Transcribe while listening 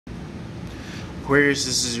Aquarius,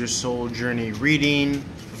 this is your soul journey reading.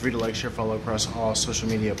 Feel free to like, share, follow across all social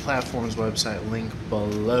media platforms. Website link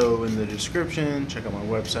below in the description. Check out my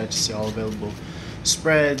website to see all available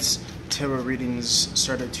spreads. Tarot readings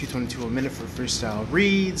start at $2.22 a minute for freestyle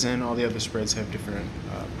reads, and all the other spreads have different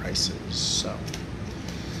prices. So,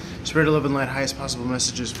 spread of love and light, highest possible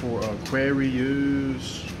messages for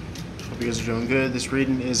Aquarius. Hope you guys are doing good. This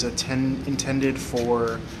reading is intended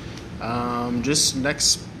for just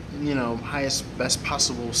next, highest, best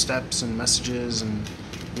possible steps and messages, and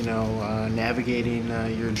navigating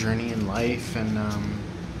your journey in life, and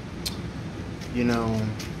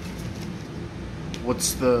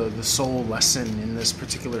what's the soul lesson in this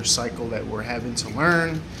particular cycle that we're having to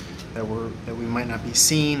learn, that we might not be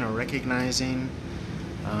seeing or recognizing,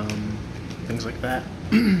 things like that.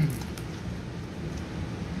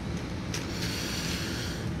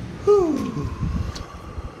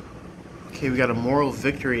 Okay, we got a moral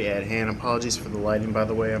victory at hand. Apologies for the lighting, by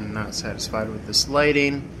the way. I'm not satisfied with this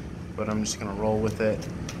lighting, but I'm just gonna roll with it.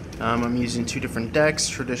 I'm using two different decks,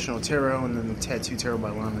 Traditional Tarot and then the Tattoo Tarot by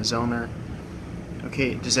Lana Zellner.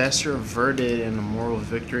 Okay, disaster averted and a moral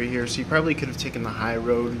victory here. So you probably could have taken the high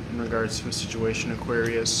road in regards to a situation,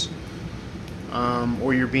 Aquarius.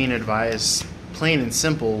 Or you're being advised, plain and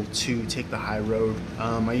simple, to take the high road.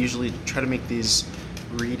 I usually try to make these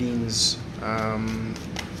readings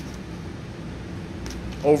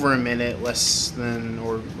over a minute, less than,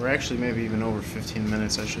 or actually maybe even over 15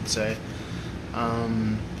 minutes, I should say.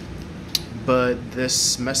 But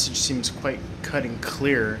this message seems quite cut and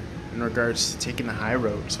clear in regards to taking the high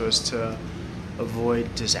road so as to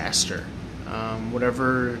avoid disaster.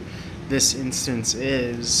 Whatever this instance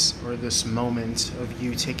is, or this moment of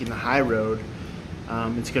you taking the high road,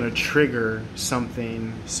 it's going to trigger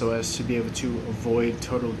something so as to be able to avoid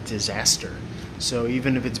total disaster. So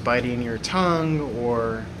even if it's biting your tongue,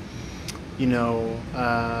 or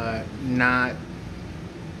not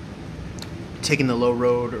taking the low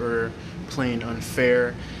road or playing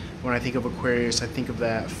unfair, when I think of Aquarius, I think of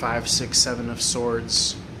that 5, 6, 7 of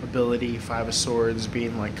Swords ability. 5 of Swords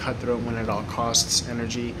being like cutthroat, win at all costs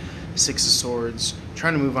energy. 6 of Swords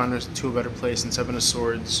trying to move on to a better place, and 7 of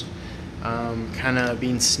Swords kind of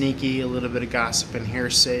being sneaky, a little bit of gossip and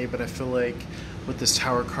hearsay. But I feel like with this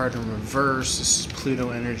Tower card in reverse, this is Pluto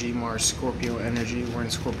energy, Mars Scorpio energy. We're in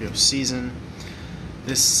Scorpio season.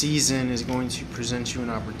 This season is going to present you an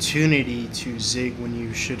opportunity to zig when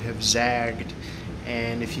you should have zagged.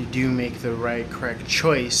 And if you do make the correct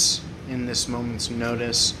choice in this moment's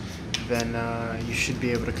notice, then you should be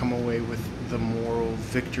able to come away with the moral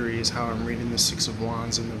victory, is how I'm reading the 6 of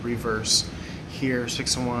Wands in the reverse. Here,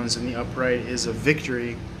 6 of Wands in the upright is a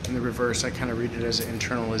victory. In the reverse, I kind of read it as an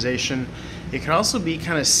internalization. It could also be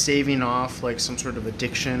kind of staving off like some sort of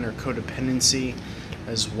addiction or codependency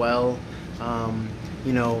as well.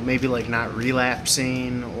 Maybe like not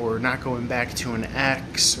relapsing or not going back to an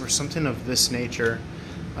ex or something of this nature.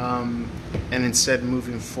 And instead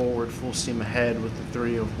moving forward full steam ahead with the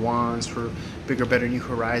 3 of Wands for bigger, better, new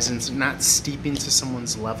horizons. Not steeping to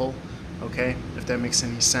someone's level, okay, if that makes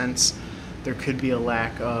any sense. There could be a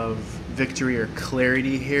lack of victory or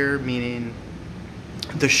clarity here, meaning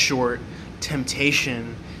the short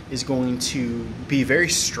temptation is going to be very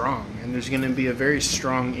strong, and there's going to be a very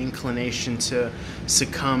strong inclination to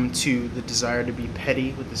succumb to the desire to be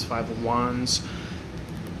petty with this 5 of Wands,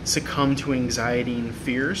 succumb to anxiety and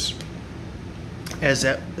fears, as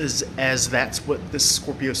that's what this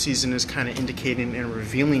Scorpio season is kind of indicating and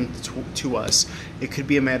revealing to us. It could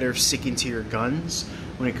be a matter of sticking to your guns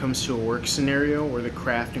when it comes to a work scenario, or the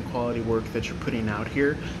craft and quality work that you're putting out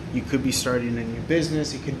here. You could be starting a new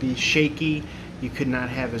business. It could be shaky. You could not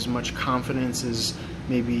have as much confidence as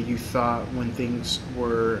maybe you thought when things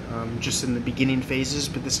were just in the beginning phases.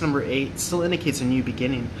 But this number 8 still indicates a new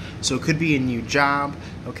beginning. So it could be a new job.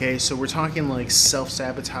 Okay, so we're talking like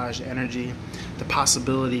self-sabotage energy. The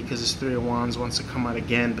possibility, because this 3 of Wands wants to come out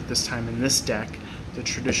again, but this time in this deck, the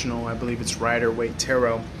traditional, I believe it's Rider-Waite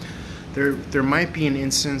Tarot. There might be an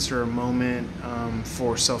instance or a moment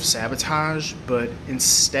for self-sabotage, but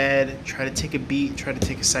instead try to take a beat, try to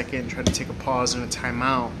take a second, try to take a pause and a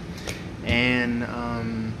timeout, and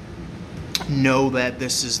know that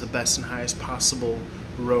this is the best and highest possible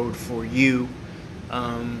road for you.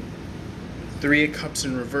 3 of Cups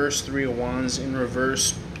in reverse, 3 of Wands in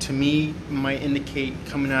reverse, to me might indicate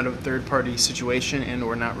coming out of a third-party situation and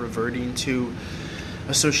or not reverting to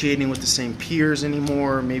associating with the same peers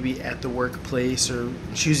anymore, maybe at the workplace, or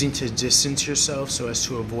choosing to distance yourself so as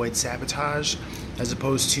to avoid sabotage, as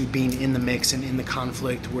opposed to being in the mix and in the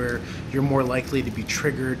conflict where you're more likely to be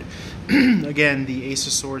triggered. Again, the Ace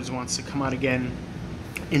of Swords wants to come out again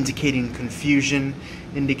indicating confusion,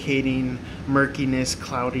 indicating murkiness,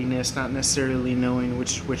 cloudiness, not necessarily knowing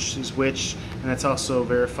which is which. And that's also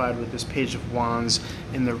verified with this Page of Wands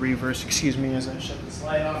in the reverse. Excuse me as I shut this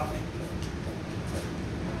light off.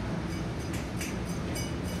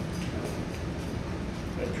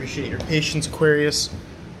 I appreciate your patience, Aquarius.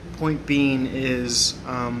 Point being is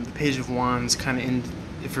the Page of Wands kind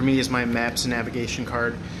of, for me, is my maps and navigation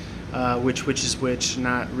card. Which is which,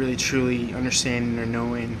 not really truly understanding or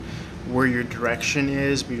knowing where your direction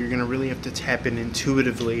is, but you're going to really have to tap in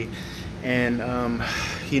intuitively and,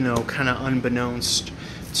 kind of unbeknownst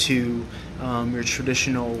to your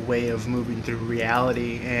traditional way of moving through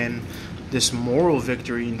reality, and this moral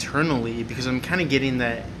victory internally, because I'm kind of getting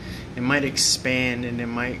that it might expand and it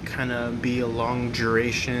might kind of be a long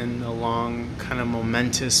duration, a long kind of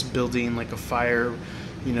momentous building, like a fire,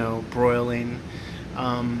 broiling.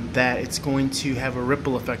 That it's going to have a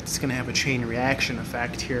ripple effect. It's going to have a chain reaction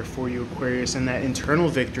effect here for you, Aquarius. And that internal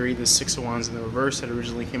victory, the Six of Wands in the reverse that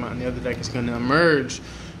originally came out in the other deck, is going to emerge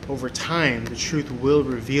over time. The truth will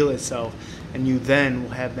reveal itself, and you then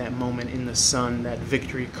will have that moment in the sun, that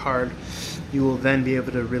victory card. You will then be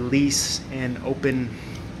able to release and open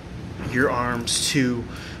your arms to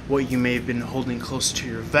what you may have been holding close to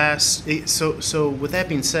your vest. So with that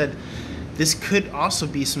being said, this could also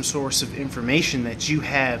be some source of information that you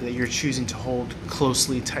have that you're choosing to hold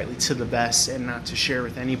closely, tightly to the vest and not to share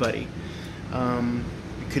with anybody.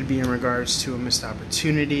 It could be in regards to a missed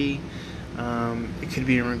opportunity. It could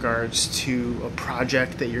be in regards to a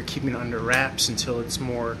project that you're keeping under wraps until it's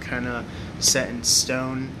more kind of set in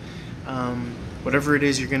stone. Whatever it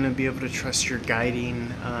is, you're going to be able to trust your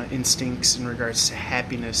guiding instincts in regards to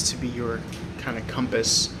happiness to be your kind of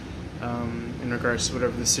compass in regards to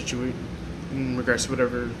whatever the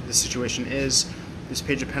situation is. This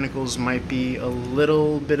Page of Pentacles might be a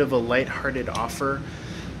little bit of a lighthearted offer,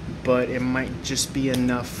 but it might just be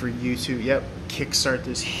enough for you to, kickstart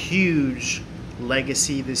this huge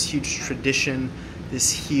legacy, this huge tradition,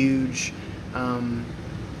 this huge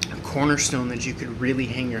cornerstone that you could really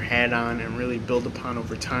hang your hat on and really build upon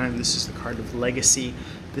over time. This is the card of legacy.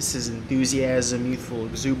 This is enthusiasm, youthful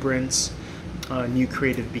exuberance, new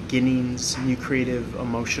creative beginnings, new creative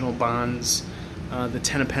emotional bonds. The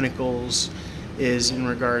Ten of Pentacles is in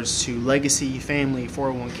regards to legacy, family,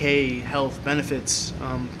 401k, health, benefits,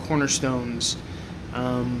 cornerstones,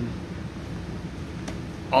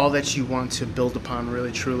 all that you want to build upon,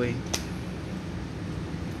 really, truly.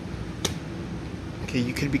 Okay,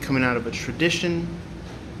 you could be coming out of a tradition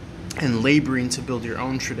and laboring to build your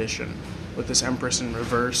own tradition with this Empress in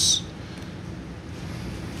reverse.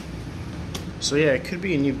 So yeah, it could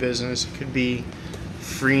be a new business. It could be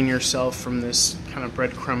freeing yourself from this kind of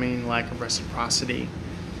breadcrumbing, lack of reciprocity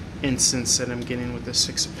instance that I'm getting with the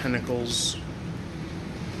Six of Pentacles.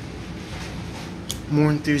 More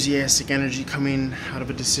enthusiastic energy coming out of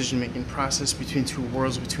a decision-making process between two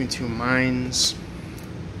worlds, between two minds.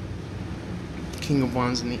 King of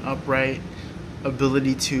Wands in the upright.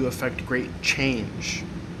 Ability to affect great change.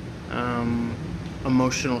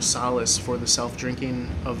 Emotional solace for the self-drinking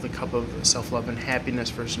of the cup of self-love and happiness.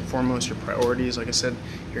 First and foremost, your priorities. Like I said,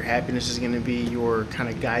 your happiness is going to be your kind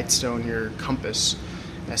of guide stone, your compass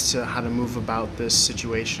as to how to move about this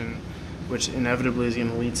situation, which inevitably is going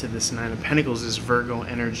to lead to this Nine of Pentacles, this Virgo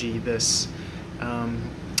energy, this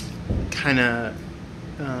kind of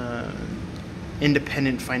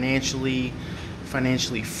independent, financially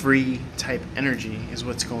free type energy is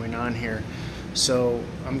what's going on here. So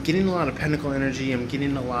I'm getting a lot of Pentacle energy. I'm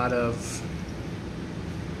getting a lot of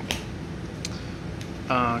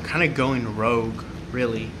kind of going rogue,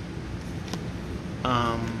 really.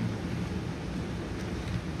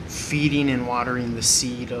 Feeding and watering the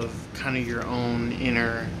seed of kind of your own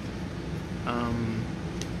inner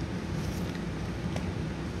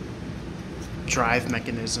drive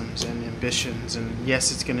mechanisms and ambitions. And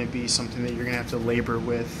yes, it's going to be something that you're going to have to labor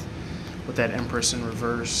with that Empress in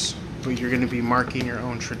reverse. But you're going to be marking your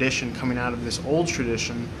own tradition, coming out of this old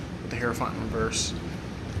tradition with the Hierophant in reverse,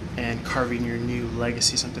 and carving your new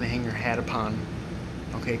legacy, something to hang your hat upon,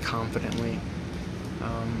 okay, confidently.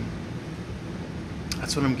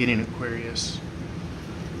 That's what I'm getting, Aquarius.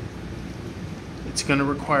 It's going to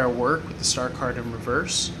require work with the Star card in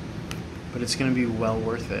reverse, but it's going to be well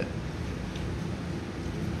worth it.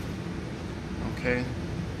 Okay?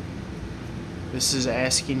 This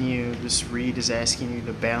read is asking you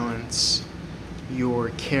to balance your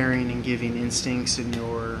caring and giving instincts and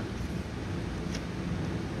your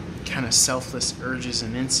kind of selfless urges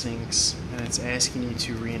and instincts, and it's asking you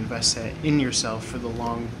to reinvest that in yourself for the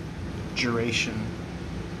long duration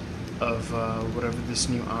of whatever this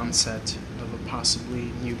new onset of a possibly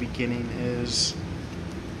new beginning is.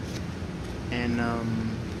 And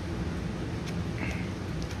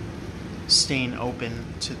staying open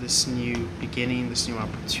to this new beginning, this new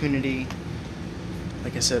opportunity.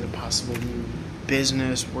 Like I said, a possible new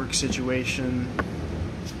business, work situation.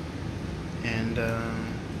 And yeah,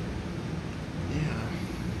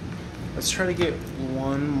 let's try to get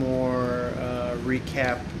one more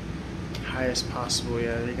recap, highest possible.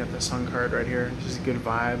 Yeah, they got the Sun card right here. Just good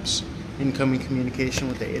vibes. Incoming communication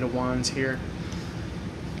with the Eight of Wands here.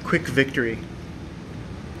 Quick victory.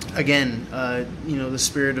 Again, you know, the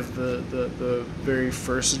spirit of the very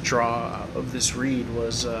first draw of this read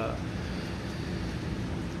was,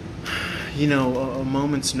 you know, a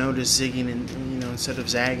moment's notice zigging and, you know, instead of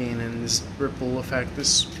zagging, and this ripple effect,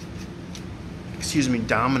 this, excuse me,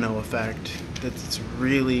 domino effect that's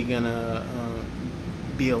really gonna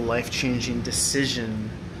be a life-changing decision.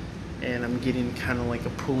 And I'm getting kind of like a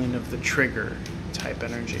pulling of the trigger type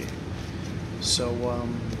energy. So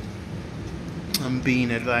I'm being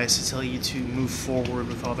advised to tell you to move forward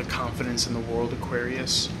with all the confidence in the world,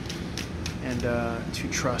 Aquarius, and to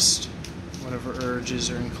trust whatever urges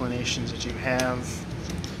or inclinations that you have,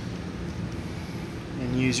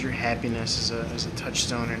 and use your happiness as a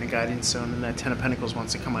touchstone and a guiding stone. And that Ten of Pentacles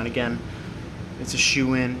wants to come out again. It's a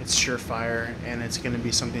shoe-in, it's surefire, and it's going to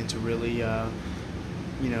be something to really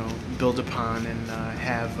you know, build upon and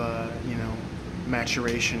have, you know,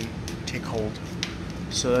 maturation take hold.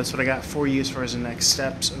 So that's what I got for you as far as the next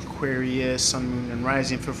steps. Aquarius, Sun, Moon, and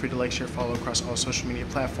Rising. Feel free to like, share, follow across all social media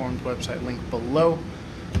platforms. Website link below.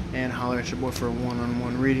 And holler at your boy for a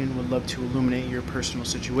one-on-one reading. Would love to illuminate your personal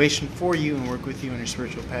situation for you and work with you on your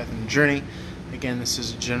spiritual path and journey. Again, this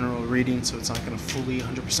is a general reading, so it's not going to fully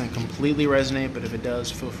 100% completely resonate, but if it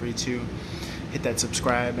does, feel free to hit that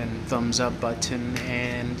subscribe and thumbs up button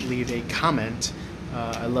and leave a comment.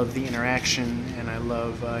 I love the interaction, and I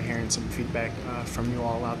love hearing some feedback from you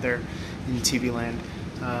all out there in TV land.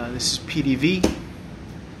 This is PDV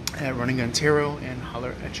at Running Gun Tarot, and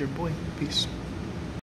holler at your boy. Peace.